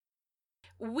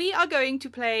we are going to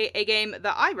play a game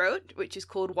that I wrote, which is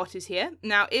called What Is Here.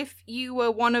 Now, if you were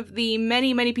one of the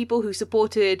many, many people who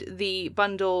supported the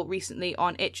bundle recently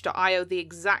on itch.io, the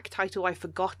exact title I've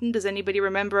forgotten. Does anybody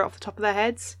remember it off the top of their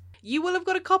heads? You will have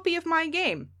got a copy of my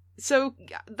game. So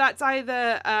that's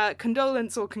either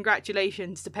condolence or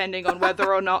congratulations, depending on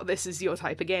whether or not this is your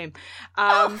type of game.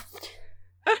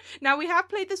 Now, we have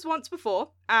played this once before,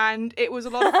 and it was a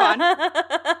lot of fun,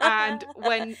 and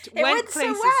went places.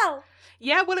 So well.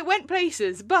 Yeah, well, it went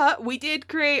places, but we did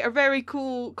create a very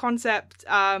cool concept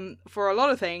for a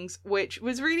lot of things, which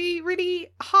was really,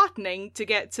 really heartening to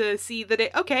get to see that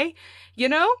it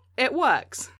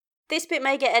works. This bit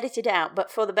may get edited out, but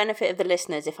for the benefit of the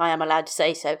listeners, if I am allowed to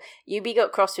say so, Yubi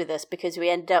got cross with us because we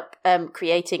ended up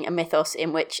creating a mythos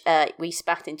in which we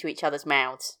spat into each other's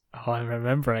mouths. Oh, I'm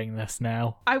remembering this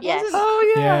now. I wasn't. Yes.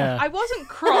 Oh Yeah. I wasn't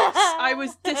cross. I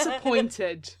was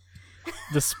disappointed.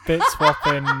 The spit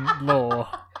swapping law.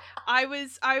 I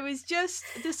was just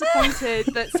disappointed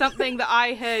that something that I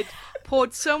had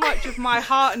poured so much of my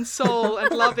heart and soul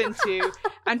and love into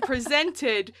and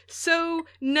presented so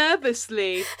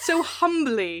nervously, so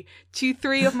humbly to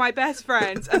three of my best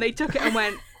friends, and they took it and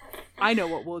went, I know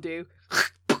what we'll do.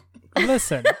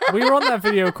 Listen, we were on that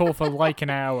video call for like an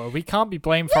hour. We can't be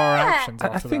blamed for our actions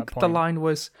after I think that point. the line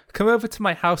was, come over to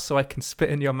my house so I can spit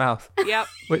in your mouth. Yep.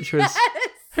 Which was...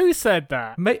 Who said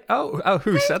that?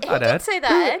 Who said that, Who Ed? did say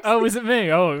that, Ed? Oh, was it me?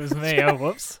 Oh, it was me. Oh,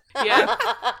 whoops. Yeah.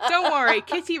 Don't worry,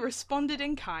 Kitty responded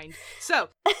in kind. So...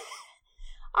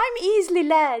 I'm easily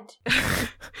led.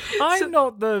 I'm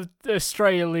not the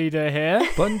Australia leader here.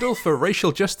 Bundle for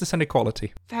racial justice and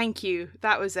equality. Thank you.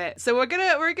 That was it. So we're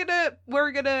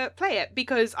gonna play it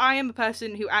because I am a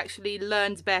person who actually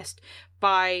learns best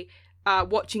by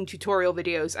watching tutorial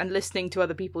videos and listening to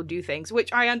other people do things,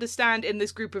 which I understand in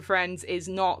this group of friends is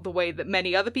not the way that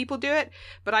many other people do it,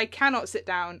 but I cannot sit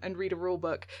down and read a rule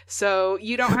book, so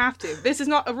you don't have to. This is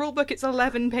not a rule book, it's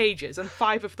 11 pages, and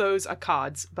 5 of those are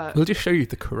cards, but... We'll just show you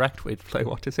the correct way to play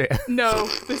What Is It. No,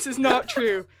 this is not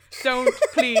true. Don't,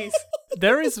 please.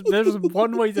 There's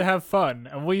one way to have fun,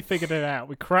 and we figured it out.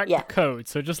 We cracked the code,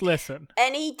 so just listen.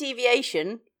 Any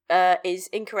deviation is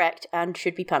incorrect and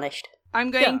should be punished. I'm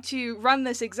going to run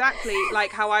this exactly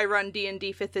like how I run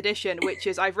D&D 5th edition, which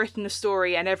is I've written a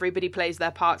story and everybody plays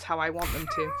their parts how I want them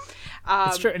to.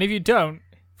 It's true, and if you don't,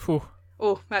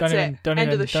 that's it.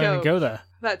 End of the show. Don't even go there.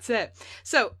 That's it.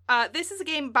 So, this is a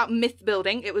game about myth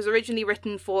building. It was originally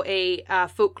written for a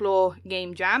folklore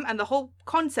game jam, and the whole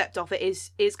concept of it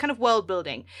is kind of world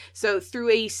building. So,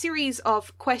 through a series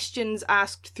of questions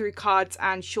asked through cards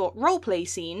and short roleplay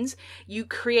scenes, you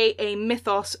create a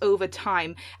mythos over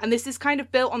time. And this is kind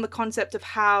of built on the concept of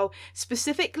how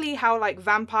like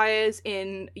vampires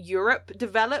in Europe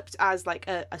developed as like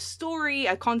a story,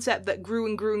 a concept that grew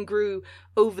and grew and grew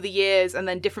over the years, and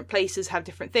then different places have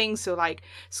different things. So like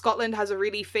Scotland has a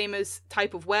really famous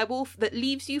type of werewolf that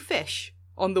leaves you fish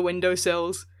on the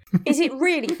windowsills. Is it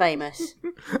really famous?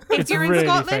 If you're in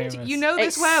Scotland, you know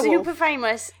this werewolf. It's super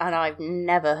famous, and I've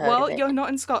never heard of it. Well, you're not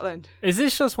in Scotland. Is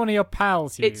this just one of your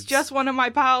pals? It's just one of my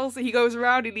pals. He goes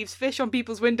around, he leaves fish on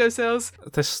people's windowsills.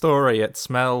 This story, it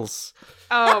smells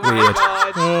Oh my weird.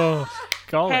 God. Oh,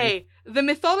 golly. Hey, the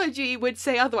mythology would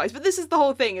say otherwise, but this is the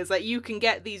whole thing, is that you can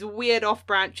get these weird off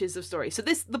branches of stories. So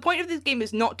the point of this game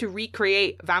is not to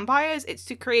recreate vampires, it's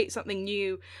to create something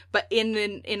new, but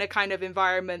in a kind of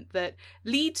environment that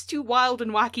leads to wild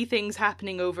and wacky things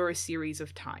happening over a series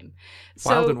of time.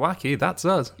 Wild and wacky, that's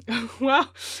us.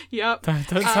 Well, yep.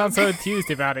 Don't sound so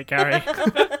enthused about it, Gary.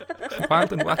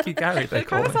 Wild and wacky Gary, they It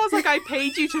call kind of it. sounds like I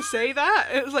paid you to say that.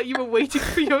 It was like you were waiting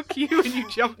for your cue and you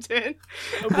jumped in.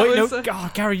 Wait, no,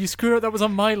 Gary, you screwed up. That was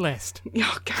on my list.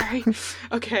 Oh, Gary.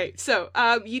 Okay, so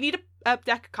you need a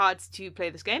deck of cards to play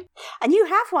this game. And you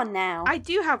have one now. I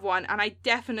do have one, and I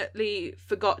definitely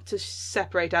forgot to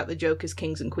separate out the Jokers,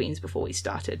 Kings, and Queens before we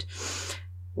started.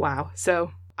 Wow.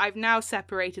 So I've now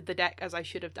separated the deck as I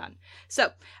should have done.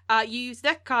 So you use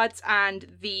deck cards, and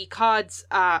the cards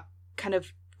kind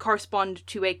of correspond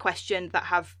to a question that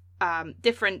have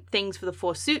different things for the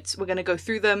 4 suits. We're going to go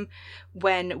through them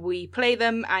when we play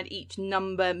them, and each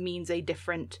number means a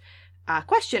different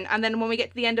question. And then when we get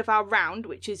to the end of our round,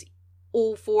 which is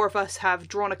all 4 of us have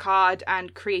drawn a card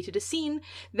and created a scene,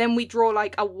 then we draw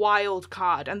like a wild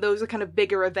card, and those are kind of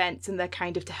bigger events, and they're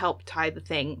kind of to help tie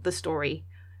the story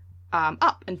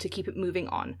up and to keep it moving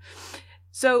on.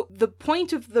 So the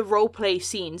point of the roleplay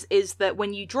scenes is that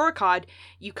when you draw a card,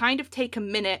 you kind of take a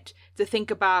minute to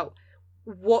think about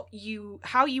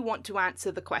how you want to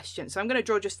answer the question. So I'm going to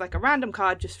draw just like a random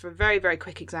card just for a very, very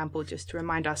quick example, just to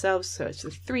remind ourselves. So it's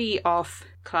the 3 of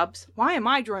clubs. Why am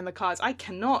I drawing the cards? I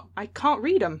can't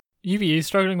read them. Evie, are you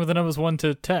struggling with the numbers 1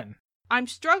 to 10? I'm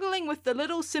struggling with the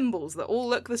little symbols that all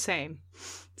look the same.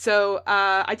 So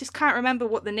I just can't remember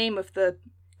what the name of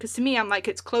because to me I'm like,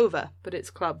 it's clover, but it's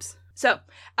clubs. So,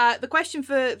 the question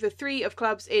for the 3 of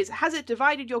clubs is, has it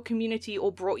divided your community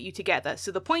or brought you together?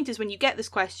 So the point is, when you get this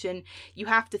question, you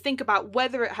have to think about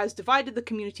whether it has divided the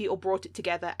community or brought it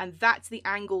together, and that's the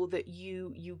angle that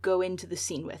you go into the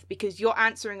scene with, because you're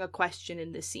answering a question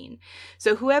in this scene.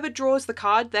 So whoever draws the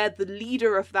card, they're the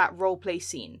leader of that roleplay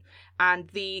scene, and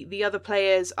the other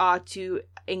players are to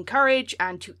encourage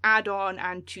and to add on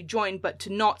and to join, but to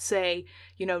not say,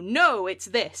 no, it's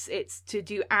this. It's to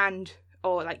do and,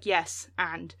 or like yes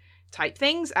and type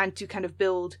things, and to kind of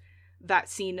build that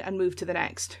scene and move to the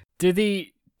next. Does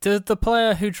the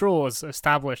player who draws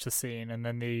establish the scene and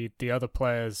then the other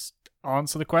players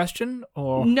answer the question,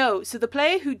 or no? So the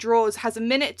player who draws has a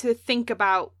minute to think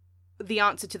about the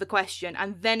answer to the question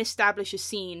and then establish a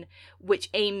scene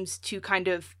which aims to kind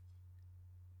of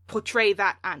portray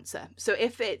that answer. So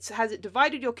if has it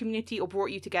divided your community or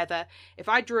brought you together? If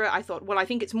I drew it, I thought, well, I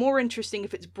think it's more interesting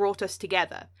if it's brought us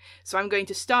together. So I'm going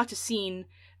to start a scene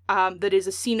that is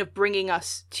a scene of bringing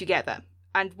us together.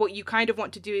 And what you kind of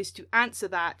want to do is to answer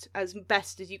that as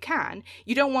best as you can.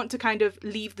 You don't want to kind of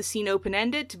leave the scene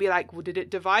open-ended to be like, well, did it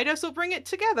divide us or bring it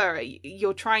together?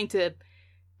 You're trying to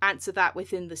answer that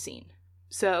within the scene.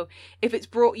 So if it's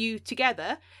brought you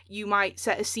together, you might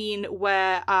set a scene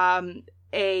where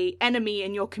a enemy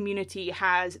in your community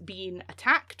has been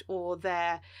attacked or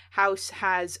their house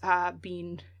has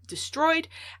been destroyed,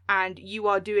 and you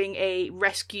are doing a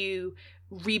rescue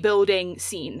rebuilding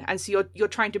scene, and so you're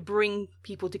trying to bring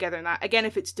people together in that. Again,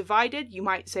 if it's divided, you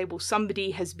might say, well,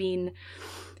 somebody has been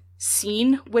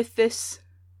seen with this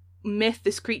myth,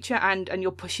 this creature, and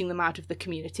you're pushing them out of the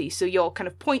community. So your kind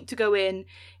of point to go in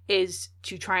is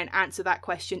to try and answer that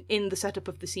question in the setup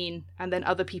of the scene, and then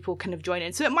other people kind of join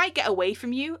in. So it might get away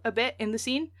from you a bit in the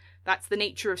scene. That's the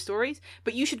nature of stories,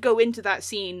 but you should go into that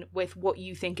scene with what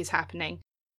you think is happening.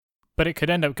 But it could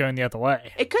end up going the other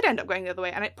way. It could end up going the other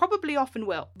way, and it probably often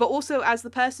will. But also, as the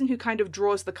person who kind of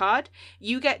draws the card,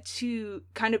 you get to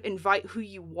kind of invite who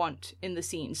you want in the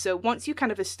scene. So once you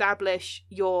kind of establish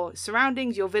your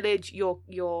surroundings, your village,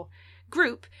 your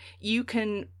group, you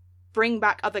can bring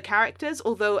back other characters,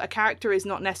 although a character is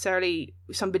not necessarily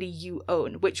somebody you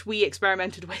own, which we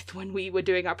experimented with when we were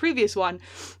doing our previous one,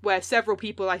 where several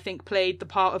people, I think, played the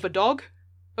part of a dog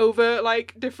over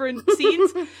like different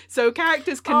scenes. So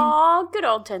characters can good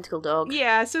old tentacle dog.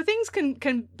 Yeah, so things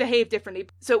can behave differently.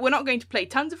 So we're not going to play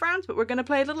tons of rounds, but we're going to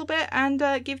play a little bit and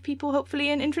give people hopefully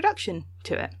an introduction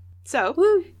to it. So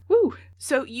woo.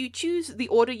 So you choose the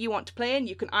order you want to play in.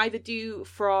 You can either do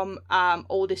from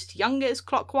oldest to youngest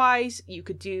clockwise. You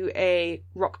could do a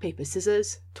rock paper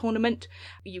scissors tournament.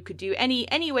 You could do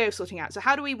any way of sorting out. So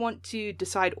how do we want to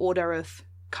decide order of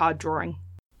card drawing?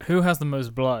 Who has the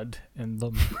most blood in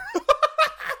them?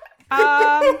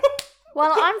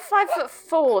 Well, I'm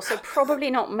 5'4", so probably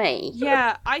not me.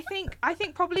 Yeah, I think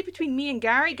probably between me and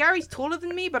Gary. Gary's taller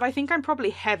than me, but I think I'm probably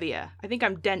heavier. I think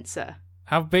I'm denser.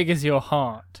 How big is your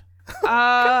heart?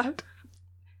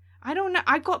 I don't know.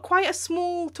 I've got quite a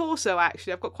small torso,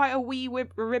 actually. I've got quite a wee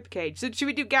rib cage. So should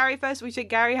we do Gary first? We say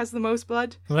Gary has the most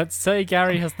blood? Let's say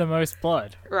Gary has the most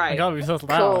blood. Right. I gotta be settled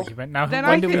that Cool. argument. Now, Then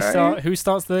when I do we think- start? Who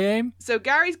starts the game? So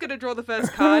Gary's going to draw the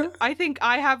first card. I think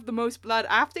I have the most blood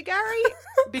after Gary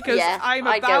because Yeah, I'm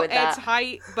I'd go about with Ed's that.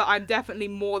 height, but I'm definitely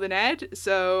more than Ed.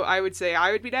 So I would say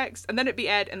I would be next, and then it'd be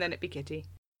Ed, and then it'd be Kitty.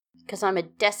 Because I'm a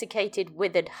desiccated,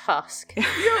 withered husk.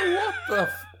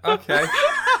 Okay.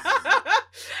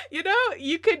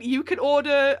 You could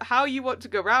order how you want to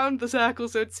go round the circle,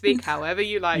 so to speak, however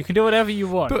you like. You can do whatever you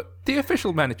want. But the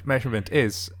official measurement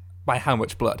is by how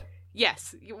much blood.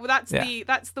 Yes, well, that's Yeah.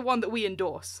 that's the one that we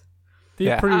endorse. The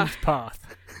Yeah. approved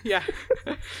path. Yeah.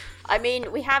 I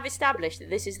mean, we have established that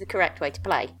this is the correct way to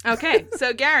play. Okay,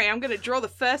 so Gary, I'm going to draw the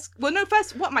first. Well, no,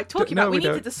 first, what am I talking No, about? We we need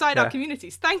to don't. decide our Yeah.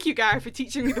 communities. Thank you, Gary, for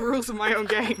teaching me the rules of my own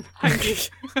game. Thank you.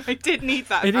 I did need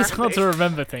that. It is hard apparently. to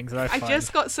remember things, I I find.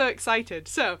 just got so excited.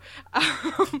 So,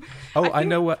 I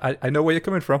know where you're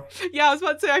coming from. yeah, I was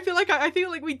about to say. I feel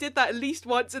like we did that at least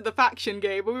once in the faction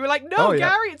game, but we were like, no, Oh, yeah.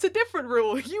 Gary, it's a different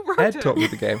rule. You wrote Ed it. taught me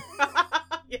the game.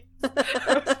 Yes.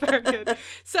 That was Very good.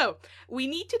 So, we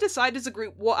need to decide as a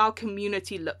group what our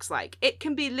community looks like. It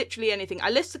can be literally anything. I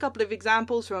list a couple of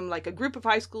examples from like a group of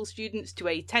high school students to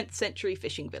a 10th century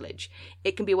fishing village.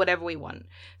 It can be whatever we want.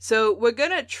 So, we're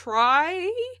going to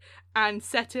try and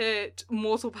set it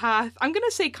Mortal Path. I'm going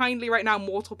to say kindly right now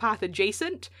Mortal Path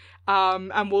adjacent.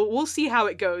 And we'll see how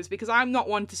it goes, because I'm not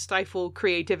one to stifle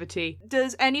creativity.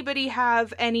 Does anybody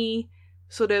have any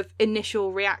sort of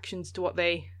initial reactions to what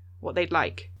they'd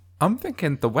like? I'm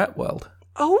thinking the wet world.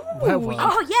 Oh, Well.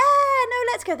 Oh yeah,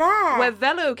 no, let's go there. where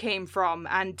Velo came from,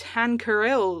 and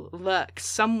Tancaril lurks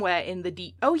somewhere in the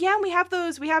deep. Oh yeah, and we have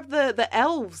those. We have the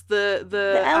elves, the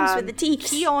elves with the teeth.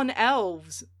 Keon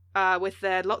elves. With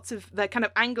their kind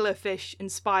of anglerfish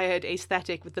inspired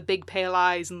aesthetic with the big pale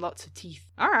eyes and lots of teeth.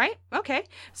 All right, okay.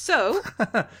 So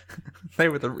They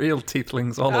were the real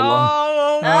tieflings all along.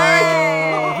 oh,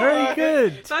 Oh, very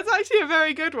good. That's actually a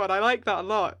very good one. I like that a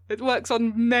lot. It works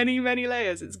on many, many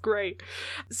layers. It's great.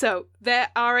 So there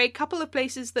are a couple of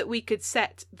places that we could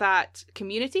set that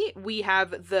community. We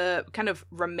have the kind of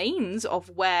remains of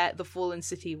where the fallen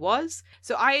city was.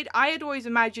 So I had always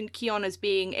imagined Keon as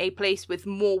being a place with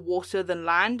more water than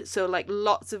land. So like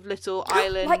lots of little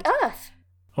islands. Like Earth.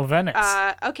 Or Venice.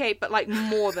 Okay, but like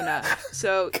more than Earth.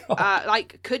 So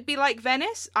like could be like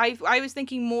Venice. I was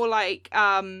thinking more like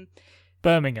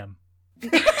Birmingham.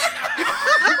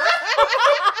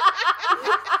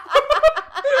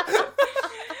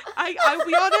 I'll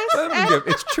be honest. Birmingham,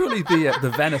 it's truly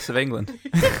the Venice of England.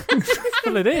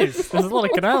 Well, it is. There's a lot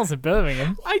of canals in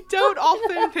Birmingham. I don't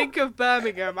often think of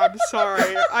Birmingham. I'm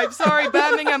sorry. I'm sorry,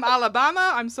 Birmingham,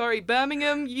 Alabama. I'm sorry,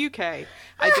 Birmingham, UK.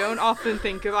 I don't often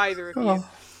think of either of you.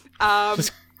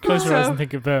 Just close your eyes and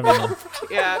think of Birmingham.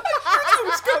 Yeah.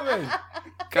 What's coming?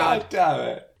 God damn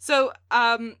it. So,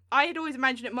 I had always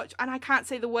imagined it much, and I can't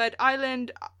say the word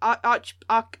island,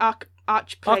 archipelago.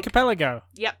 Archipelago.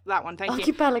 Yep, that one, thank you.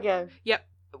 Archipelago. Yep,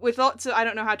 with lots of, I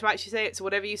don't know how to actually say it, so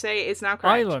whatever you say is now correct.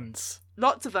 Islands.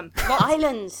 Lots of them. Lots.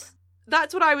 Islands.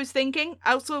 That's what I was thinking.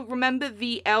 I also remember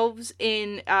the elves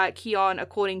in Keon,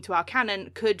 according to our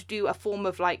canon, could do a form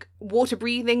of like water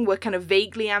breathing, were kind of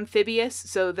vaguely amphibious,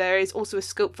 so there is also a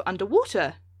scope for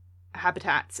underwater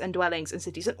habitats and dwellings and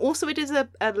cities. And also it is a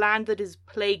land that is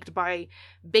plagued by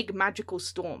big magical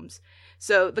storms.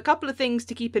 So the couple of things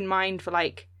to keep in mind for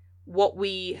like what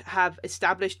we have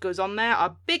established goes on there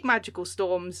are big magical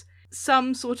storms,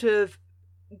 some sort of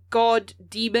god,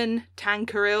 demon,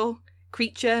 Tancaril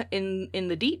creature in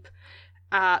the deep,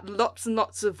 lots and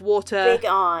lots of water.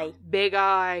 Big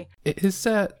eye. Is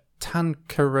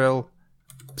Tancaril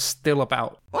still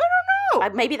about? I don't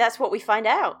know. Maybe that's what we find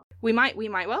out. We might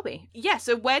well be. Yeah,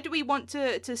 so where do we want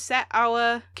to set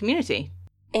our community?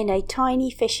 In a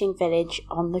tiny fishing village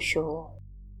on the shore.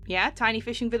 Yeah, tiny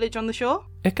fishing village on the shore?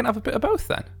 It can have a bit of both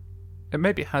then. It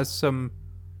maybe has some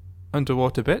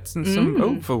underwater bits and some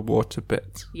overwater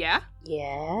bits. Yeah?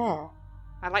 Yeah.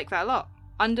 I like that a lot.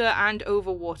 Under and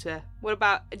over water. What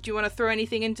about, do you want to throw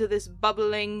anything into this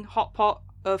bubbling hot pot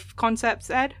of concepts,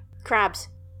 Ed? Crabs.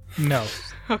 No,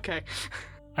 Okay.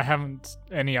 I haven't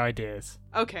any ideas.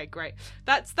 Okay, great.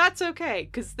 That's okay,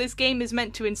 because this game is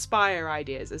meant to inspire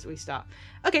ideas as we start.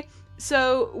 Okay,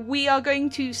 so we are going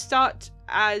to start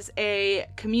as a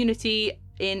community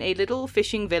in a little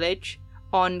fishing village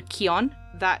on Keon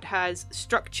that has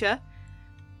structure,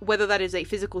 whether that is a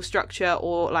physical structure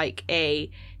or like a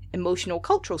emotional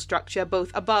cultural structure, both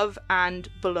above and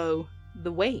below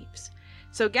the waves.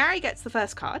 So Gary gets the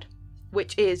first card,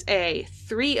 which is a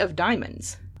 3 of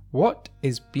diamonds. What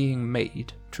is being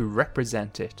made to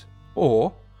represent it,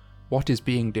 or what is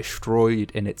being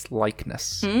destroyed in its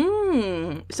likeness?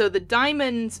 So the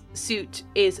diamond suit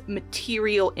is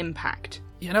material impact.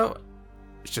 You know,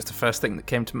 it's just the first thing that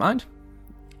came to mind.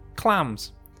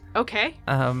 Clams. Okay.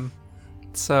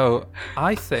 So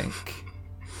I think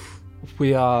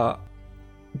we are.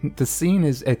 The scene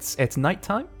is it's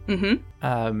nighttime.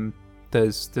 Mm-hmm.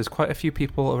 There's quite a few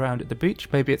people around at the beach.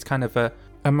 Maybe it's kind of a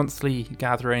monthly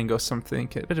gathering or something,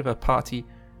 a bit of a party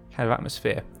kind of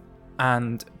atmosphere.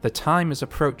 And the time is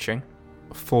approaching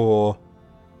for...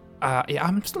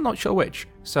 I'm still not sure which,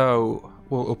 so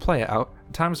we'll play it out.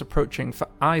 Time is approaching for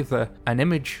either an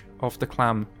image of the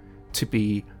clam to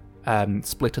be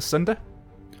split asunder,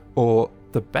 or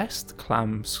the best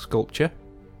clam sculpture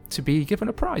to be given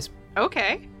a prize.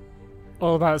 Okay.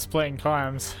 All about splitting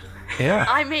clams. Yeah.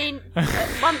 I mean,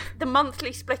 the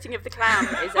monthly splitting of the clam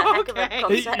is a heck of a Okay.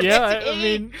 concept. Yeah, I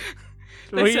mean,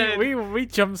 Listen. we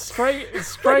jumped straight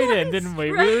in, didn't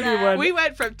we? We really went. We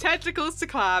went from tentacles to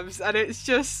clams, and it's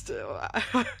just...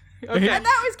 Okay. And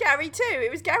that was Gary too.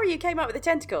 It was Gary who came up with the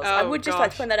tentacles. I Oh, would just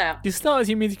like to gosh. point that out. You start as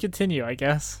you mean to continue, I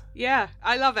guess. Yeah,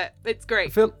 I love it. It's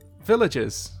great.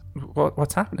 Villagers.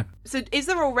 What's happening? So, is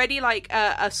there already like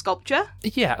a sculpture?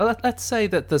 Yeah, let's say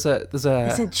that there's a There's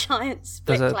a giant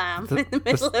spit there's a- clam th- in the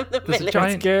middle there's- of the there's a village.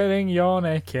 giant- It's getting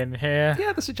yawnic in here.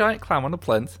 yeah, there's a giant clam on a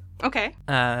plinth, Okay.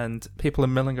 and people are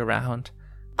milling around.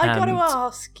 I got to and-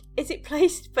 ask, is it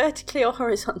placed vertically or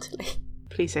horizontally?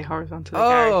 Please say horizontally,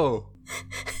 Gary. Oh,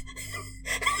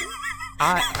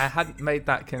 I hadn't made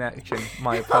that connection.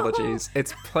 My apologies.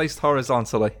 It's placed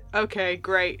horizontally, Okay,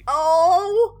 great.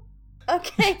 Oh!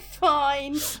 Okay,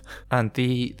 fine. and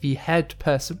the head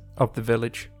person of the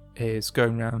village is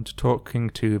going around talking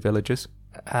to villagers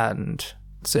and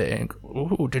saying,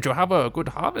 "Ooh, did you have a good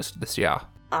harvest this year?"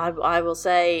 I will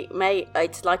say, mate,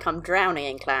 it's like I'm drowning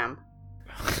in clam.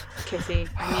 Kitty,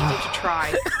 I need you to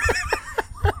try.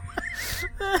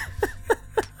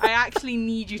 I actually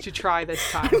need you to try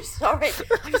this time. I'm sorry.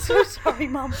 I'm so sorry,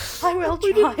 Mum. I will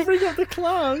try. Bring up the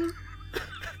clown.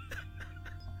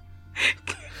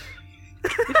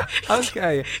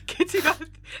 Okay. Kitty,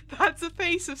 that's a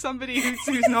face of somebody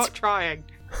who's not trying.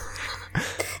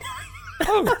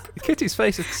 Oh, Kitty's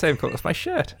face is the same colour as my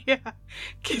shirt. Yeah.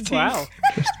 Kitty. Wow.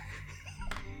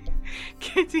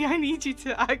 Kitty, I need you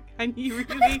to. I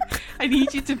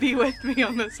need you to be with me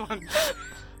on this one.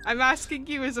 I'm asking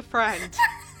you as a friend.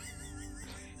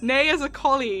 Nay, as a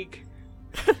colleague.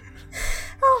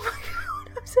 Oh my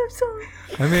god, I'm so sorry.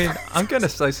 I mean, I'm going to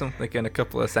say something in a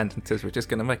couple of sentences which is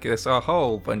going to make this a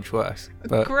whole bunch worse.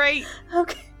 But Great.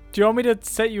 Okay. Do you want me to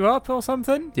set you up or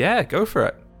something? yeah, go for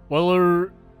it.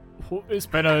 Well, it's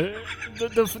been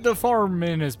the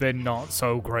farming has been not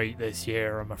so great this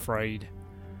year, I'm afraid.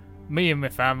 Me and my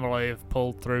family have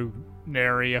pulled through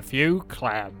nary a few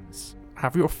clams.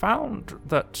 Have you found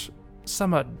that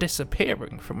some are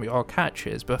disappearing from your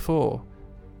catches before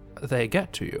they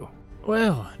get to you?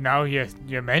 Well, now you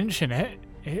mention it,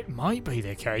 it might be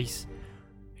the case.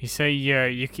 You see,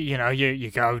 you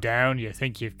go down, you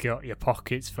think you've got your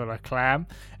pockets full of clam,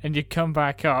 and you come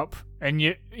back up, and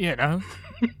you know,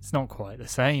 it's not quite the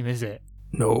same, is it?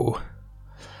 No.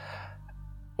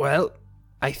 Well,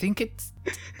 I think it's...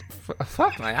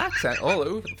 Fuck, my accent all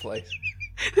over the place.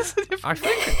 I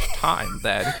think it's time,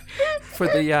 then, for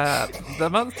the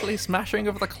monthly smashing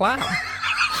of the clam.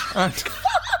 And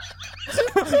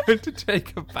I'm going to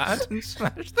take a bat and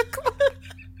smash the clam.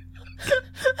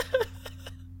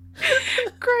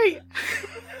 Great.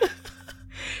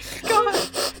 God,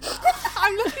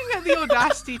 I'm looking at the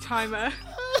Audacity timer,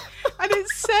 and it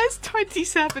says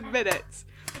 27 minutes,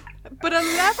 but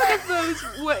 11 of those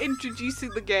were introducing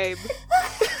the game,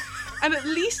 and at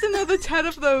least another 10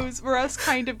 of those were us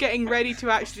kind of getting ready to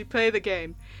actually play the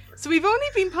game. So we've only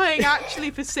been playing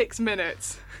actually for 6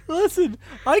 minutes. Listen,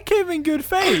 I came in good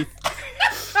faith.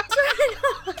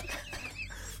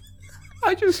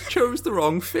 I just chose the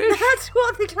wrong fish. That's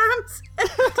what the clams.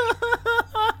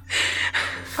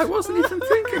 I wasn't even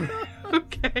thinking.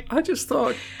 Okay. I just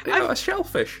thought, a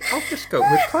shellfish. I'll just go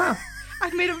with clam.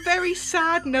 I've made a very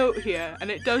sad note here,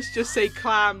 and it does just say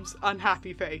Clam's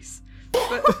unhappy face.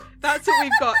 But that's what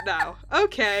we've got now.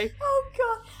 Okay. Oh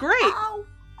god. Great. Ow.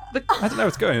 I don't know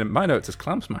what's going on. My notes is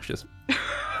clam smashers.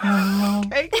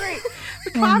 Okay, great.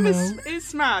 The clam is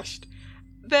smashed.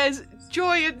 There's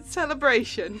joy and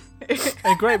celebration.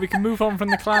 Hey, great, we can move on from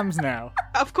the clams now.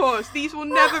 Of course, these will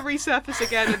never resurface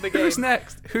again in the game. Who's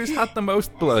next? Who's had the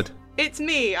most blood? It's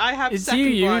me. I have It's second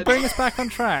you blood. bring us back on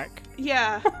track.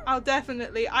 Yeah, I'll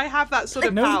definitely. I have that sort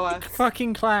of No power.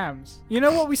 fucking clams. You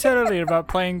know what we said earlier about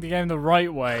playing the game the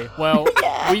right way? Well,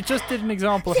 we just did an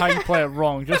example of how you play it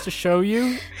wrong, just to show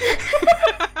you.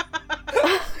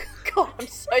 God, I'm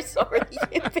so sorry.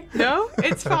 No,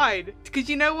 it's fine. Because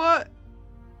you know what?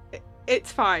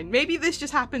 It's fine. Maybe this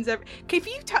just happens every. Okay,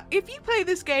 if you play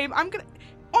this game, I'm gonna.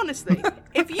 Honestly,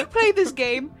 if you play this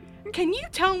game, can you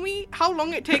tell me how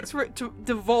long it takes for it to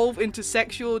devolve into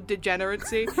sexual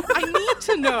degeneracy? I need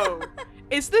to know.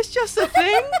 Is this just a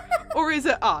thing, or is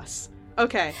it us?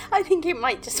 Okay, I think it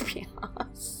might just be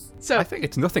us. so I think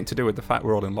it's nothing to do with the fact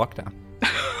we're all in lockdown.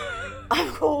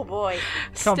 Oh boy.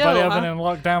 still, Can't believe I've huh? been in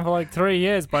lockdown for like 3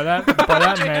 years by that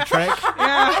metric.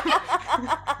 Yeah.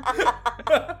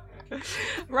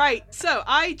 Right, so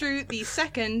I drew the two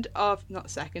of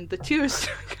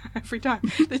every time,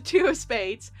 the two of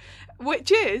spades,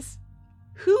 which is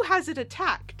who has it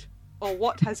attacked or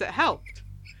what has it helped.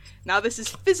 Now this is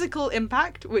physical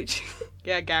impact, which,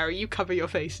 yeah, Gary, you cover your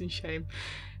face in shame.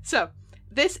 So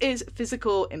this is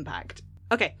physical impact.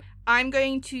 Okay, I'm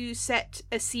going to set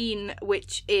a scene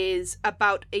which is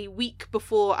about a week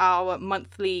before our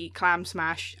monthly clam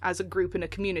smash as a group and a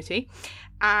community.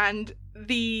 And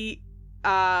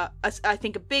I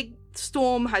think a big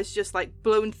storm has just like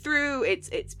blown through,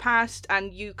 it's passed,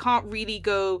 and you can't really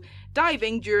go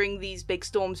diving during these big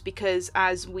storms because,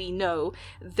 as we know,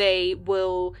 they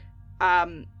will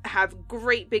have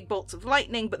great big bolts of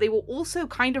lightning, but they will also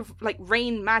kind of like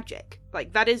rain magic.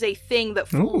 Like that is a thing that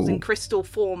falls in crystal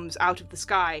forms out of the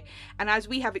sky. And as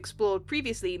we have explored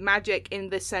previously, magic in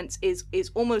this sense is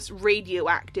almost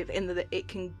radioactive in that it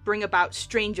can bring about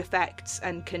strange effects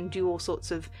and can do all sorts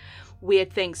of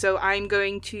weird things. So I'm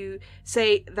going to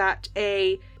say that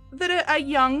a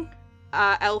young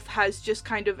elf has just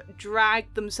kind of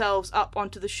dragged themselves up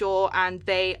onto the shore, and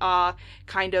they are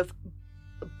kind of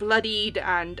bloodied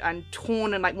and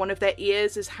torn, and like one of their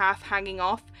ears is half hanging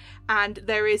off, and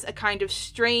there is a kind of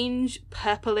strange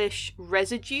purplish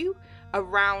residue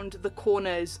around the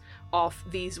corners of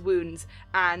these wounds,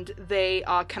 and they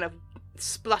are kind of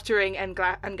spluttering and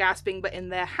gasping, but in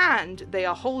their hand they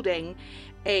are holding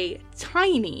a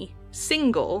tiny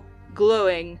single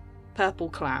glowing purple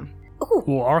clam. Ooh,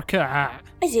 Work at.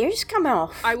 his ears come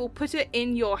off. I will put it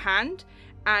in your hand,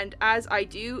 and as I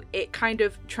do, it kind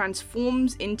of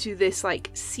transforms into this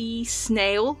like sea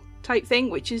snail type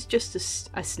thing, which is just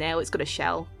a snail. It's got a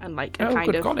shell and like a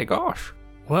kind of... golly gosh.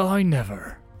 Well, I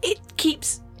never. It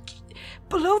keeps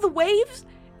below the waves.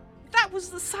 That was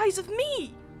the size of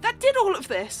me. That did all of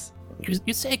this.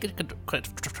 You say it could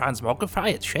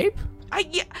transmogrify its shape?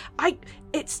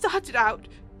 It started out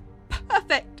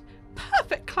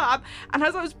perfect clam, and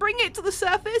as I was bringing it to the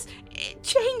surface, it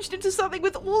changed into something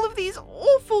with all of these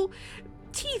awful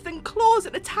teeth and claws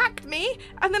and attacked me,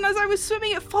 and then as I was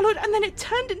swimming it followed, and then it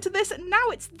turned into this, and now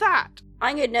it's that.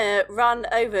 I'm gonna run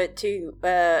over to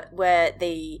where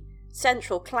the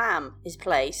central clam is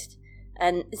placed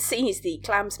and seize the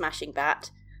clam smashing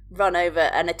bat, run over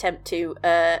and attempt to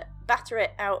batter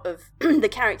it out of the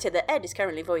character that Ed is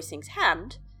currently voicing's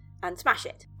hand and smash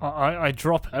it. I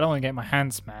drop it. I don't want to get my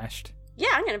hand smashed. Yeah,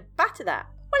 I'm gonna batter that.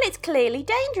 Well, it's clearly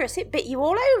dangerous. It bit you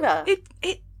all over.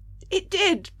 It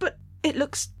did, but it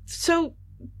looks so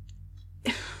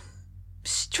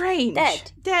strange.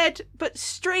 Dead, but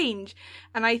strange.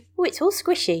 And Oh, it's all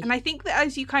squishy. And I think that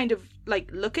as you kind of like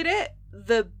look at it,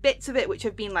 the bits of it which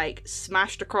have been like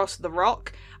smashed across the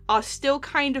rock are still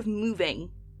kind of moving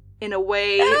in a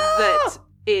way that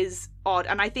is odd.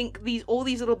 And I think all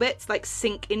these little bits like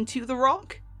sink into the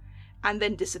rock and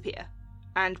then disappear.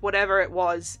 And whatever it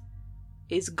was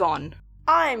is gone.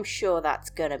 I'm sure that's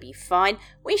gonna be fine.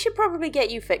 We should probably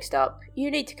get you fixed up. You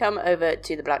need to come over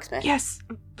to the blacksmith. Yes,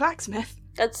 blacksmith.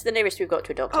 That's the nearest we've got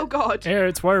to a doctor. Oh god. Yeah,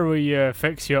 it's where we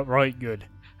fix you up right good.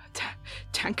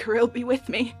 Tankeril be with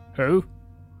me. Who?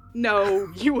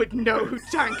 No, you would know who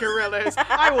Tankeril is.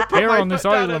 I will put Here my on this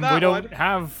foot down island, on we that one. don't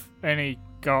have any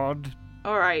god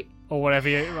All right. or whatever.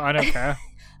 I don't care.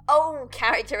 Oh,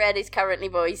 character Ed is currently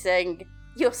voicing.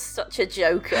 You're such a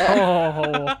joker.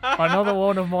 Oh, another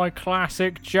one of my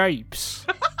classic japes.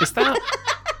 Is that...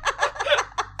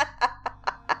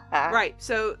 Right,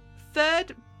 so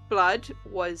third blood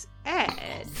was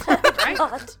Ed, right?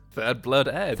 God. Third blood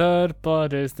Ed. Third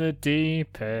blood is the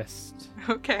deepest.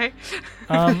 Okay.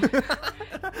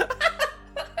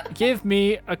 Give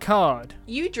me a card.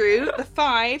 You drew the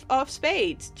 5 of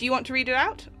spades. Do you want to read it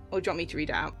out, or do you want me to read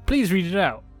it out? Please read it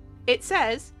out. It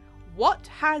says, what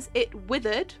has it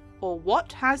withered, or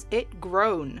what has it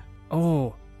grown?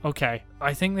 Oh, okay.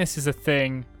 I think this is a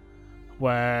thing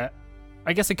where,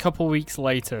 I guess a couple weeks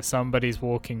later, somebody's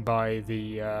walking by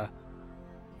the,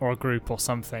 or a group or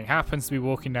something, happens to be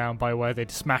walking down by where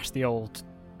they'd smashed the old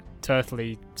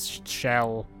turtley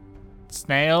shell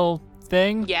snail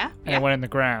thing. Yeah. And it went in the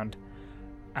ground.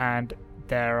 And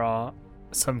there are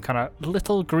some kind of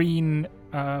little green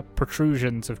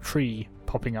protrusions of tree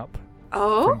popping up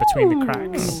from between the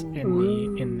cracks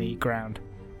in the ground.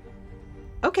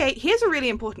 Okay, here's a really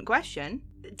important question.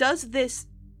 Does this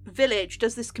village,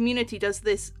 does this community, does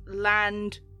this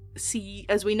land, sea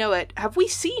as we know it, have we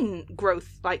seen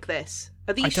growth like this?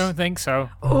 Are these... I don't think so.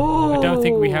 Oh. I don't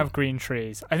think we have green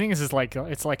trees. I think this is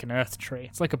it's like an earth tree.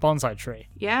 It's like a bonsai tree.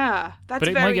 Yeah, that's But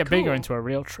it very might get cool. bigger into a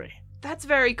real tree. That's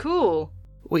very cool.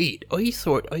 Wait, I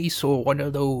thought I saw one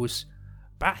of those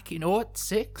back in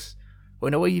 06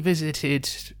 when I visited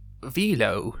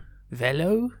Velo.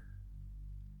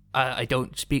 I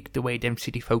don't speak the way them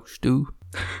city folks do.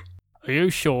 Are you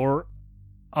sure?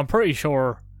 I'm pretty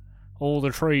sure all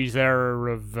the trees there are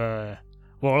of,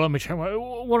 well, let me check.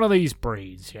 One of these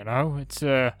breeds, you know? It's,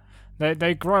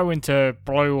 they grow into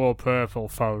blue or purple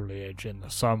foliage in the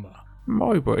summer.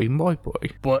 Maybe.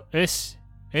 But this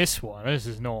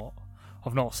is not.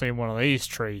 I've not seen one of these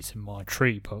trees in my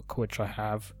tree book, which I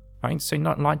have. I ain't seen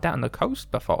nothing like that on the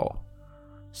coast before.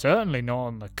 Certainly not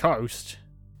on the coast.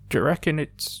 Do you reckon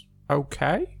it's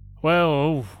okay?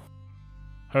 Well,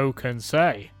 who can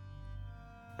say?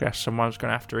 Guess someone's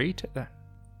gonna have to eat it then.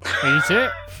 Eat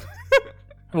it?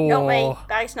 Not me. Or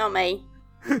That's not me.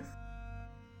 are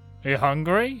you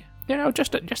hungry? You know,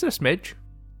 just a smidge.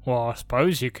 Well, I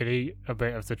suppose you could eat a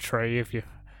bit of the tree if you,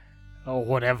 or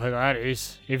whatever that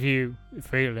is, if you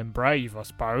feeling brave, I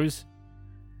suppose.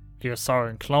 If you're so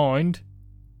inclined.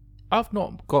 I've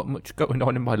not got much going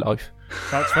on in my life.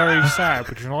 That's very sad.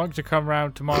 Would you like to come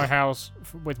round to my house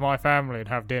with my family and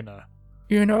have dinner?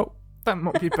 You know, that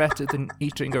might be better than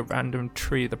eating a random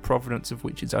tree, the provenance of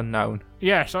which is unknown.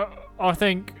 Yes, I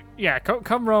think. Yeah,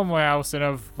 come round my house and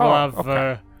we'll have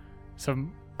okay.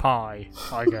 Some pie.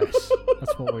 I guess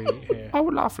that's what we eat here. Oh,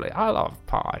 lovely. I love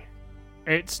pie.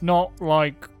 It's not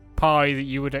like pie that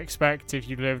you would expect if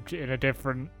you lived in a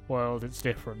different world. It's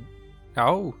different.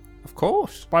 Oh, of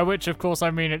course. By which, of course,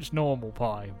 I mean it's normal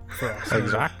pie for us.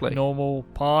 Exactly. Normal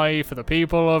pie for the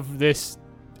people of this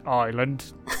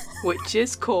island. Which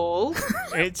is called...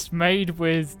 It's made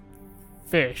with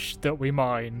fish that we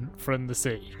mine from the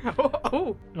sea.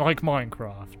 Oh. Like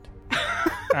Minecraft.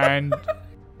 And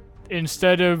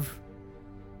instead of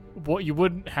what you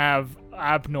wouldn't have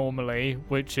abnormally,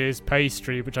 which is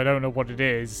pastry, which I don't know what it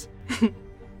is,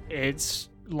 it's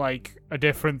like a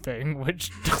different thing,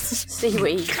 which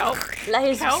Seaweed.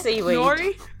 Layers of seaweed.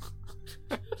 Nori?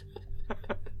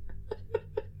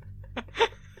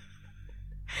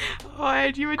 Oh,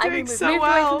 Ed, you were doing we've so moved away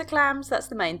well. from the clams. That's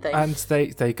the main thing. And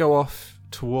they go off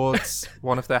towards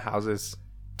one of their houses,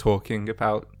 talking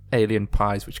about alien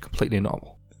pies, which are completely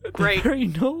normal. Great. very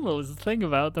normal is the thing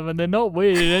about them, and they're not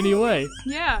weird in any way.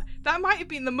 Yeah, that might have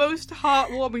been the most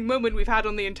heartwarming moment we've had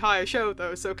on the entire show,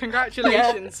 though, so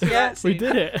congratulations. for that We scene.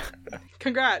 did it.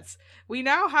 Congrats. We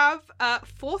now have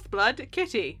Fourth Blood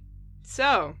Kitty.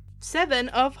 So, 7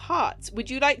 of Hearts.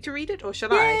 Would you like to read it, or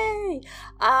shall I? Yay!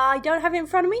 I don't have it in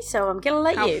front of me, so I'm going to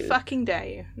let How you. fucking dare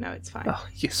you. No, it's fine. Oh,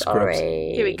 you scrubs.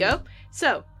 Sorry. Here we go.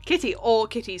 So, Kitty, or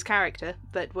Kitty's character,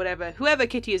 but whoever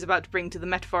Kitty is about to bring to the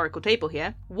metaphorical table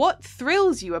here, what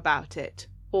thrills you about it?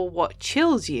 Or what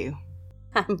chills you?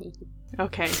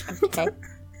 Okay. Okay.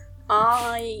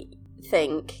 I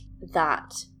think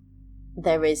that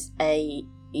there is a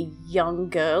young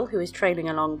girl who is trailing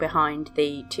along behind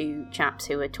the two chaps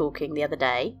who were talking the other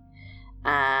day,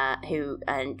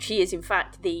 and she is in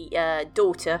fact the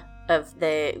daughter of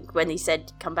when he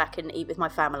said, come back and eat with my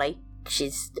family.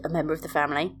 She's a member of the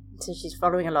family, so she's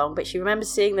following along, but she remembers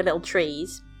seeing the little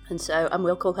trees, and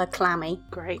we'll call her Clammy.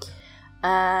 Great.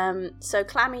 So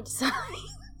Clammy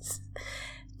decides...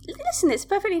 Listen, it's a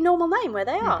perfectly normal name where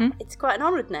they are. Mm-hmm. It's quite an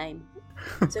honoured name.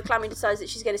 So Clammy decides that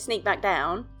she's going to sneak back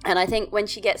down, and I think when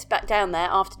she gets back down there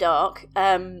after dark,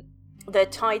 the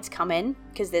tides come in,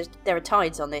 because there are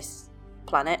tides on this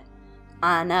planet,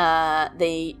 and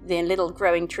the little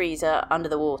growing trees are under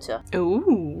the water.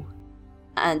 Ooh.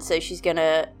 And so she's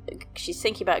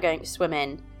thinking about going to swim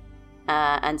in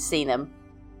and see them.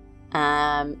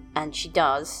 And she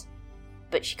does,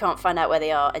 but she can't find out where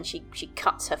they are, and she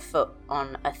cuts her foot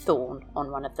on a thorn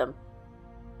on one of them.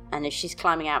 And as she's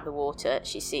climbing out of the water,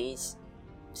 she sees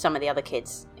some of the other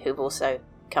kids who've also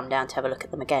come down to have a look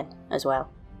at them again as well.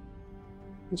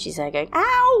 And she's there going,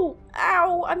 ow!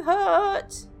 Ow! I'm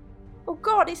hurt! Oh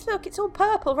god, it's all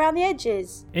purple around the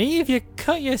edges. Eve, you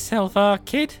cut yourself,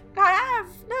 kid. I have!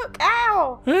 Look!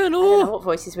 Ow! Oh I don't know no! what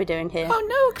voices we're doing here. Oh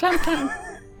no, Clam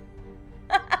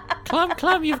Clam.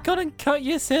 Clam, you've got to cut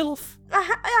yourself. I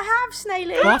have,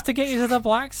 Snaily! We'll have to get you to the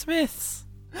blacksmiths.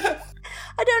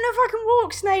 I don't know if I can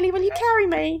walk, Snaily. Will you carry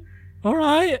me?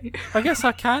 Alright, I guess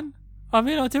I can. I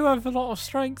mean, I do have a lot of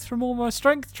strength from all my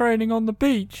strength training on the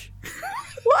beach.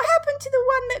 What happened to the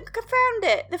one that found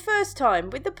it the first time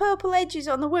with the purple edges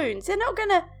on the wounds? They're not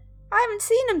gonna... I haven't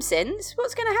seen them since.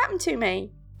 What's gonna happen to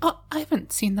me? Oh, I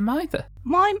haven't seen them either.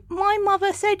 My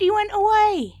mother said you went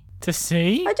away. To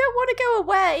see? I don't want to go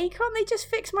away. Can't they just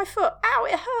fix my foot? Ow,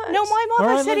 it hurts. No, my mother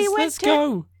Alright, said he went let's to...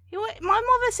 go. My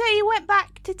mother said he went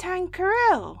back to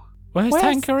Tancaril. Where's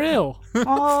Tancaril?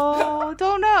 Oh,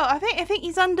 don't know. I think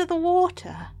he's under the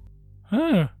water.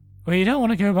 Oh, well, you don't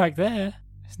want to go back there.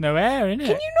 There's no air in it.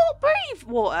 Can you not breathe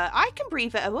water? I can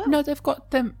breathe it well. No, they've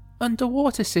got them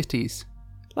underwater cities,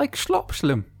 like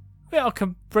Schlopslam. Well, I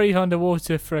can breathe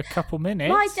underwater for a couple minutes.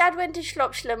 My dad went to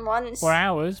Schlopslam once. Or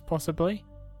hours, possibly.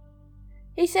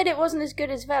 He said it wasn't as good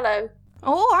as Velo.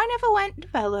 Oh, I never went to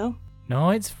Velo.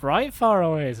 No, it's right far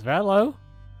away. It's Velo.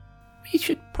 We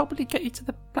should probably get you to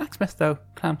the blacksmith, though.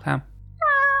 Clam.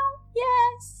 Oh,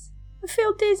 yes. I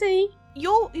feel dizzy.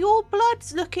 Your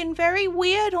blood's looking very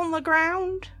weird on the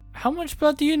ground. How much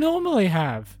blood do you normally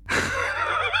have?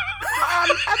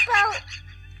 About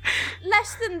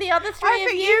less than the other three I of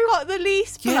think you. you got the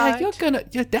least Yeah, blood.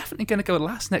 you're definitely gonna go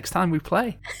last next time we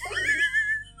play.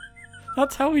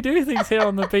 That's how we do things here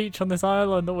on the beach on this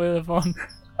island that we live on.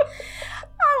 I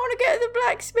want to go to the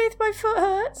blacksmith. My foot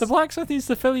hurts. The blacksmith needs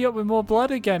to fill you up with more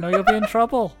blood again, or you'll be in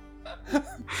trouble.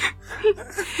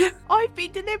 I've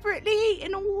been deliberately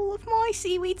eating all of my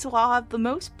seaweed, so I'll have the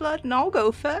most blood, and I'll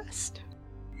go first.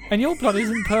 And your blood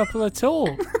isn't purple at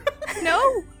all.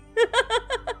 No.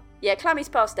 Yeah, Clammy's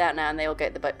passed out now, and they all go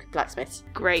to the blacksmith's.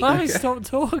 Great. Chloe, stop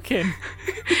talking.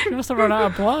 You must have run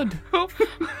out of blood.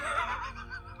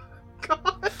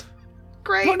 God.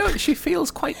 Great. Oh no, she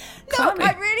feels quite No, clammy.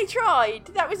 I really tried.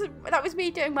 That was me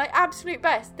doing my absolute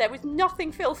best. There was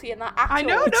nothing filthy in that at all. I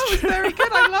know, no, it was very good.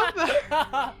 I love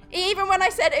that. Even when I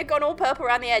said it had gone all purple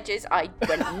around the edges, I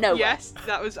went nowhere. Yes,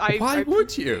 that was. Why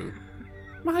would you?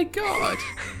 My God.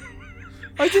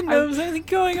 I didn't know there was anything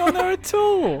going on there at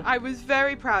all. I was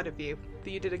very proud of you.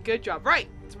 You did a good job. Right,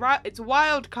 it's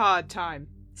wild card time.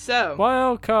 So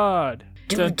Wild card.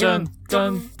 Dun dun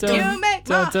dun dun. you make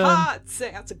my dun, dun. heart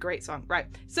sing. That's a great song. Right.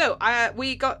 So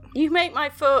we got. You make my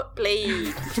foot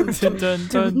bleed. Dun dun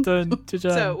dun dun dun.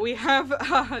 So we have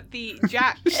the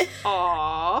Jack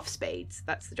of Spades.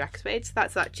 That's the Jack of Spades.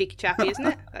 That's that cheeky chappy, isn't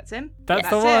it? That's him. That's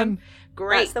the him. one.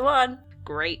 Great. That's the one.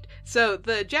 Great. So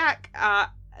the Jack,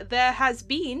 there has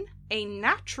been a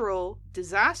natural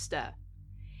disaster.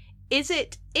 Is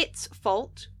it its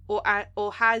fault,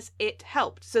 or has it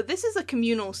helped? So this is a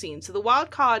communal scene. So the wild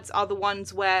cards are the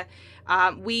ones where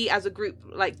we as a group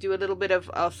like do a little bit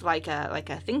of like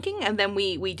a thinking, and then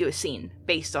we do a scene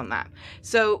based on that.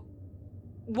 So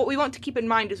what we want to keep in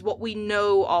mind is what we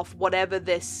know of whatever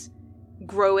this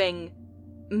growing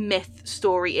myth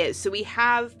story is. So we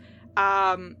have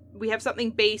something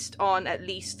based on at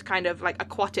least kind of like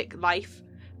aquatic life,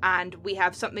 and we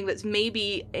have something that's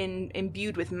maybe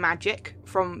imbued with magic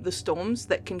from the storms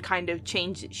that can kind of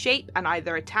change its shape and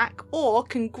either attack or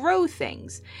can grow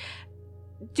things.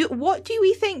 What do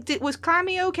we think? Was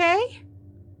Clammy okay?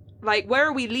 Like, where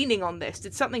are we leaning on this?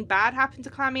 Did something bad happen to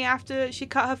Clammy after she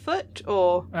cut her foot,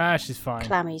 or? She's fine.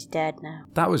 Clammy's dead now.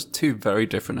 That was two very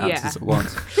different answers at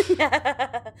once.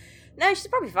 No, she's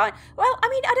probably fine. Well, I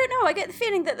mean, I don't know. I get the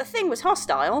feeling that the thing was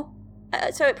hostile,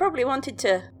 so it probably wanted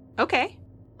to. Okay.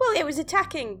 Well, it was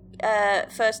attacking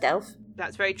First Elf.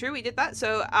 That's very true. We did that.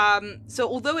 So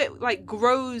although it like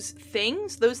grows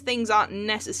things, those things aren't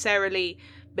necessarily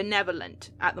benevolent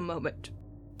at the moment.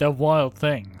 They're wild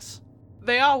things.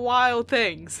 They are wild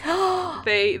things.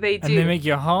 They do. And they make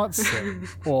your heart sick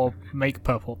or make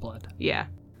purple blood. Yeah.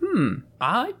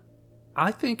 I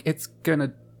think it's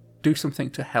gonna do something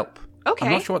to help. Okay.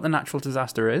 I'm not sure what the natural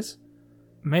disaster is.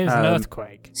 Maybe it's an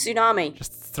earthquake. Tsunami.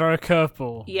 Just throw a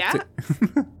curveball. Yeah.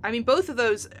 I mean, both of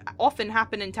those often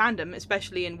happen in tandem,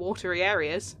 especially in watery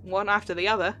areas, one after the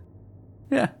other.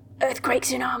 Yeah, Earthquake,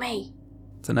 tsunami.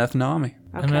 it's an earth army.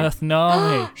 An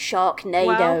earth-nami.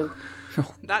 Sharknado.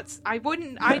 Well, I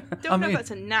don't know mean, if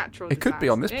that's a natural it could be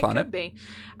on this disaster. planet.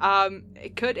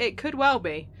 It could be. It could well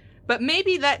be. But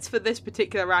maybe let's, for this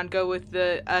particular round, go with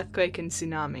the earthquake and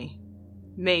tsunami.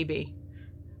 Maybe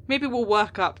we'll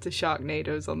work up to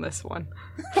Sharknadoes on this one.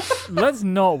 Let's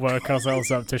not work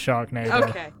ourselves up to Sharknado.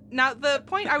 Okay. Now, the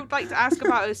point I would like to ask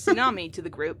about a tsunami to the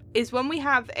group is when we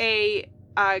have a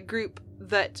group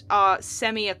that are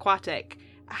semi-aquatic,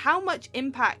 how much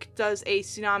impact does a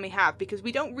tsunami have? Because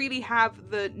we don't really have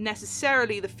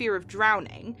necessarily the fear of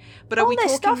drowning, but are All we their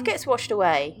talking... stuff gets washed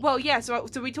away. Well, yeah, so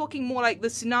we're talking more like the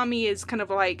tsunami is kind of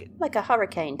like... Like a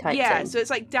hurricane type Yeah, thing. so it's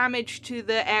like damage to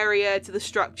the area, to the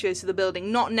structures, to the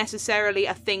building, not necessarily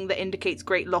a thing that indicates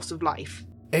great loss of life.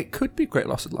 It could be great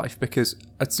loss of life because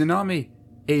a tsunami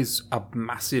is a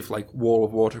massive like wall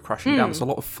of water crashing down. There's a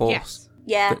lot of force Yes.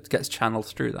 Yeah. that gets channeled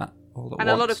through that all at And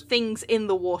once. a lot of things in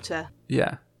the water.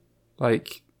 Yeah.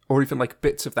 Like, or even like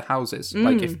bits of the houses.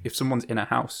 Like if someone's in a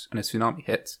house and a tsunami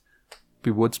hits,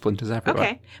 be wood splinters everywhere.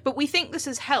 Okay, but we think this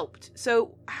has helped.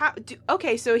 So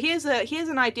so here's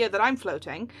an idea that I'm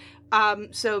floating.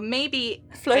 So maybe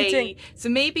Floating. So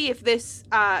maybe if this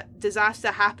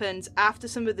disaster happens after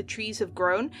some of the trees have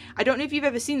grown, I don't know if you've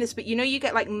ever seen this, but you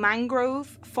get like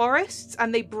mangrove forests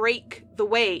and they break the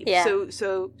waves. Yeah.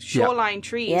 So shoreline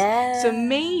trees. Yeah. So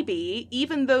maybe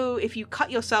even though if you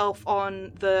cut yourself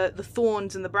on the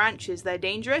thorns and the branches, they're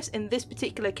dangerous. In this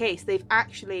particular case, they've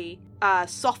actually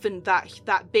softened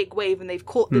that big wave and they've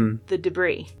caught the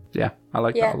debris. Yeah, I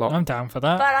like Yeah. that a lot. I'm down for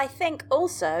that. But I think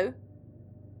also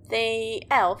the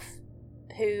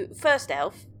first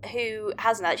elf, who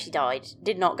hasn't actually died,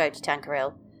 did not go to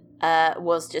Tancaril,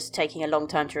 was just taking a long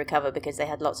time to recover because they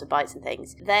had lots of bites and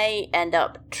things. They end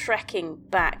up trekking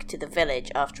back to the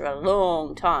village after a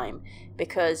long time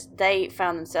because they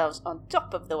found themselves on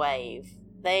top of the wave.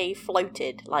 They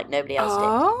floated like nobody else did.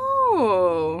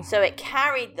 Oh. So it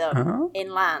carried them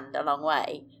inland a long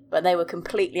way, but they were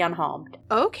completely unharmed.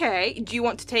 Okay. Do you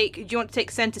want to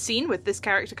take center scene with this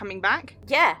character coming back?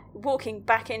 Yeah, walking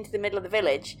back into the middle of the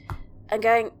village and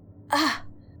going,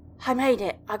 I made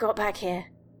it. I got back here.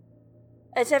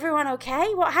 Is everyone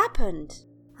okay? What happened?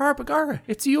 Arbogara,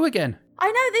 it's you again.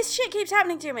 I know this shit keeps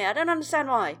happening to me. I don't understand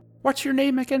why. What's your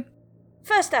name again?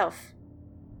 First elf.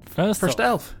 First For off,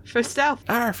 stealth. For stealth.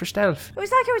 For stealth. It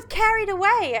was like I was carried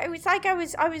away. It was like I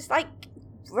was like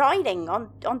riding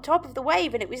on top of the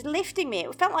wave and it was lifting me.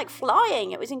 It felt like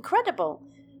flying. It was incredible.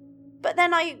 But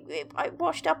then I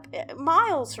washed up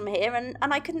miles from here and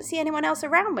I couldn't see anyone else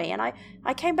around me. And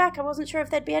I came back. I wasn't sure if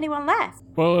there'd be anyone left.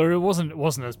 well, it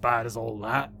wasn't as bad as all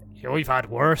that. You know, we've had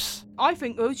worse. I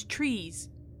think those trees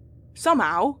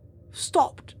somehow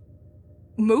stopped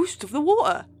most of the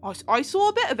water. I saw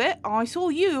a bit of it. I saw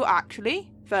you,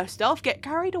 actually, first elf, get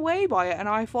carried away by it. And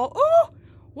I thought, oh,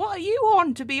 what are you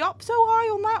on to be up so high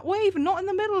on that wave and not in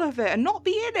the middle of it and not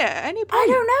be in it at any point? I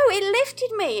don't know. It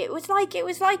lifted me. It was like I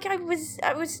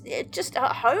was just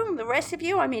at home. The rest of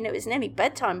you. I mean, it was nearly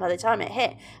bedtime by the time it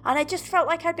hit, and I just felt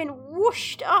like I'd been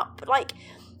whooshed up, like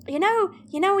you know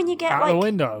when you get Out like the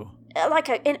window.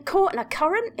 Caught in a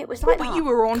current. It was like But that. you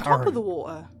were on top Current. of the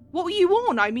water. What were you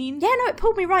on? I mean, Yeah, no, it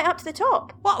pulled me right up to the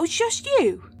top. what, it was just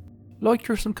you? Like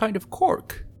you're some kind of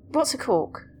cork. What's a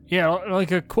cork? Yeah,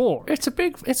 like a cork. It's a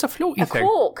floaty A thing.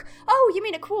 quark. Oh, you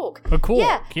mean a quark? A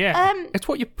cork, yeah. It's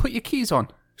what you put your keys on,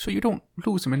 so you don't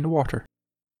lose them in the water.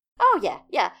 Oh yeah.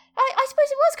 I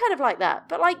suppose it was kind of like that,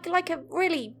 but like a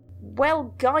really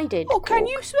well guided. Oh, can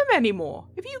you swim anymore?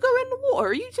 If you go in the water,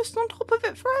 are you just on top of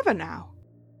it forever now?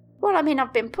 Well, I mean,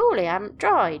 I've been poorly. I haven't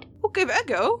dried. Well, give it a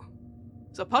go.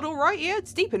 There's a puddle right here.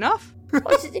 It's deep enough.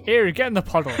 What's it? Here, get in the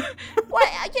puddle. Well,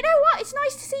 you know what? It's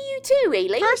nice to see you too,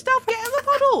 Ely. First off, get in the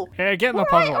puddle. Here, get in the All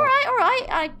right, puddle. all right, all right.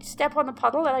 I step on the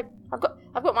puddle and I've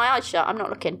got my eyes shut. I'm not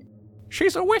looking.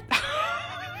 She's a witch.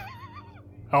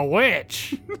 A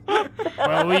witch?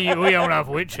 Well, we don't have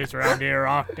witches around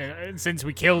here since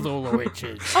we killed all the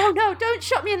witches. Oh no! Don't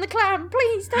shut me in the clam,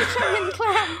 please. Don't shut me in the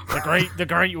clam. The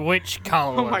great witch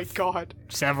cull. Oh my god.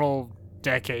 Several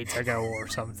decades ago or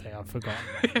something, I've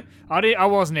forgotten. I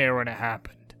wasn't here when it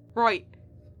happened. Right.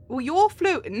 Well, you're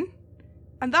floating,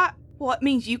 and that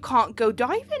means you can't go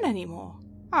diving anymore.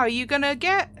 How are you gonna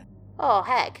get? Oh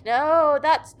heck, no!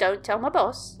 Don't tell my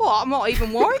boss. Well, I'm not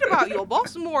even worried about your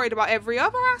boss. I'm worried about every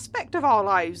other aspect of our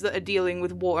lives that are dealing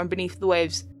with water and beneath the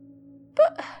waves.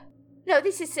 But no,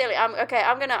 this is silly. I'm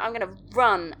gonna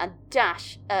run and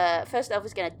dash. First elf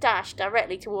is gonna dash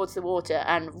directly towards the water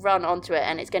and run onto it,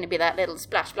 and it's gonna be that little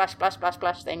splash, splash, splash, splash,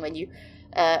 splash thing when you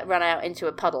run out into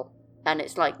a puddle, and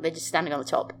it's like they're just standing on the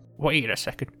top. Wait a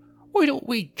second. Why don't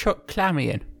we chuck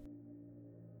Clammy in?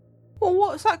 Well,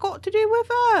 what's that got to do with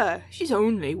her? She's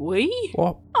only wee.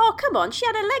 What? Oh come on, she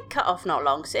had her leg cut off not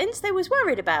long since. They was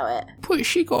worried about it. But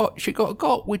she got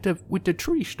with the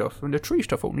tree stuff, and the tree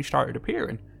stuff only started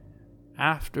appearing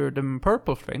after the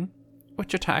purple thing,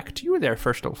 which attacked you there,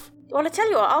 First Elf. Well, I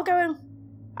tell you what, I'll go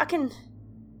and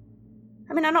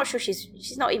I'm not sure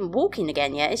she's not even walking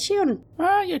again yet. Is she on?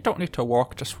 You don't need to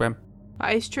walk to swim.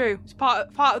 That is true. It's part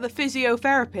of the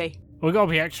physiotherapy. We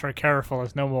gotta be extra careful.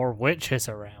 There's no more witches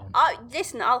around.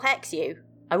 Listen, I'll hex you.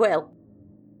 I will.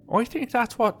 I think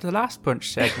that's what the last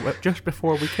bunch said just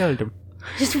before we killed him.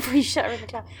 Just before you shut her in the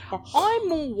cloud. Yeah. I'm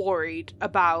more worried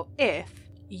about if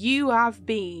you have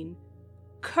been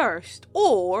cursed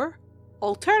or,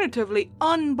 alternatively,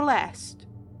 unblessed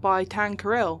by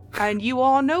Tancaril, and you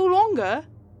are no longer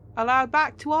allowed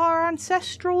back to our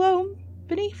ancestral home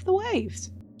beneath the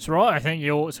waves. That's right, I think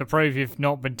you ought to prove you've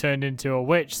not been turned into a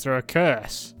witch through a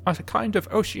curse. As a kind of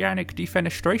oceanic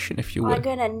defenestration, if you will. I'm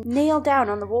gonna kneel down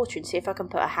on the water and see if I can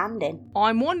put a hand in.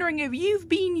 I'm wondering if you've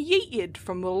been yeeted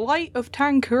from the light of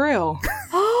Tancaril.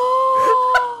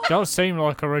 Oh! Does seem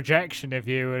like a rejection of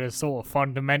you at a sort of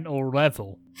fundamental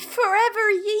level.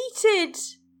 Forever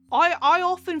yeeted! I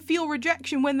often feel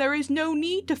rejection when there is no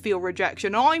need to feel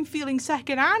rejection. I'm feeling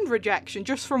second-hand rejection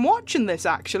just from watching this,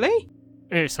 actually.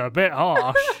 It's a bit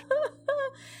harsh.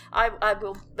 I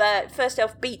will. First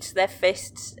elf beats their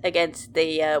fists against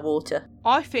the water.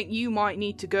 I think you might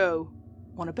need to go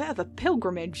on a bit of a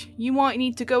pilgrimage. You might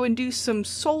need to go and do some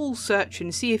soul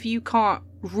searching, see if you can't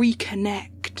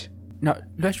reconnect. Now,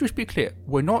 let's just be clear.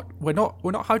 We're not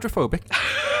hydrophobic.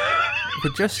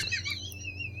 we just...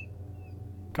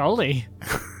 Golly.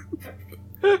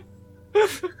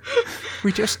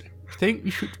 We just think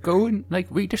you should go and,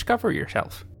 rediscover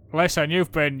yourself. Listen,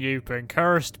 you've been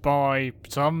cursed by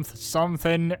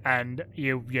something, and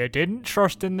you didn't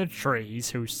trust in the trees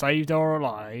who saved our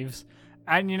lives,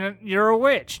 and you're a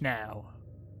witch now.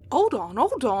 Hold on.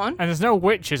 And there's no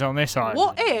witches on this island.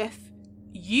 What if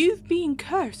you've been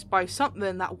cursed by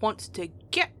something that wants to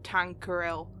get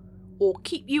Tancaril or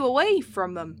keep you away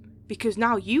from them? Because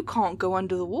now you can't go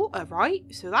under the water, right?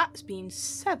 So that's been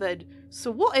severed.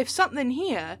 So what if something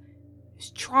here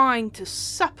is trying to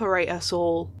separate us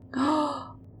all?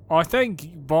 I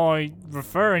think by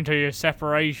referring to your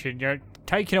separation, you're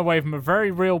taking away from a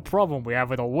very real problem we have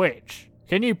with a witch.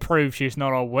 Can you prove she's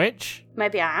not a witch?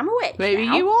 Maybe I am a witch. Maybe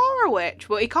now. you are a witch,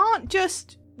 but you can't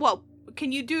just... Well,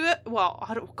 can you do it? Well,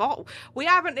 I don't... God, we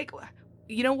haven't...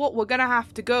 You know what? We're going to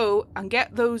have to go and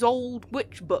get those old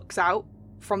witch books out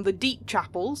from the deep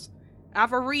chapels.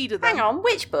 Have a read of them. Hang on,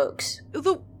 which books?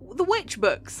 The witch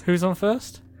books. Who's on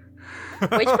first?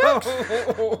 Which books?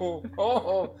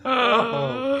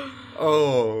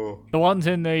 Oh. The ones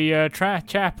in the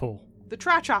chapel. The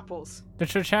chapels. The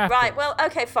chapel. Right, well,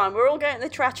 okay, fine. We're all going to the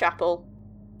Chapel.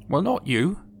 Well, not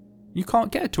you. You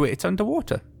can't get to it. It's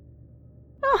underwater.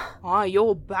 Ah,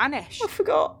 you're banished. I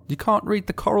forgot. You can't read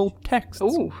the coral texts.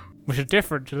 Ooh. Which are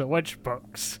different to the witch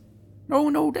books.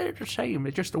 No, they're the same.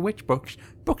 They're just the witch books.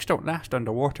 Books don't last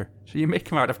underwater, so you make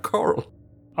them out of coral.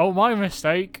 Oh, my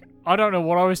mistake. I don't know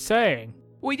what I was saying.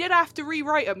 We did have to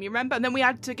rewrite them, you remember? And then we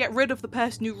had to get rid of the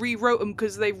person who rewrote them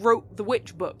because they wrote the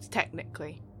witch books,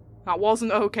 technically. That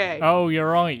wasn't okay. Oh,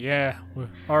 you're right, yeah.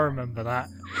 I remember that.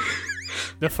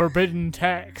 The forbidden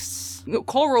texts. No,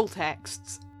 coral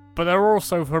texts. But they're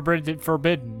also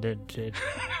forbidden, didn't it?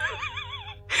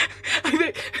 I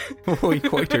think... We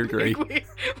quite agree.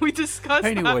 we discussed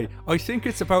Anyway, I think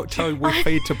it's about time we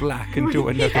fade to black and do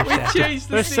another that. We set. changed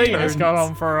the This scene has scene. gone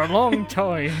on for a long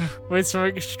time with some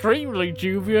extremely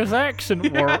dubious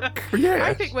accent work. Yeah.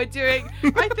 I think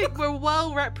we're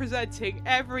well representing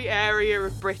every area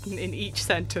of Britain in each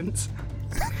sentence.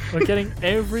 We're getting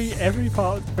every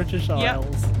part of the British Yep.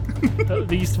 Isles. At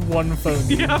least one phone.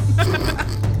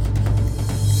 Yeah.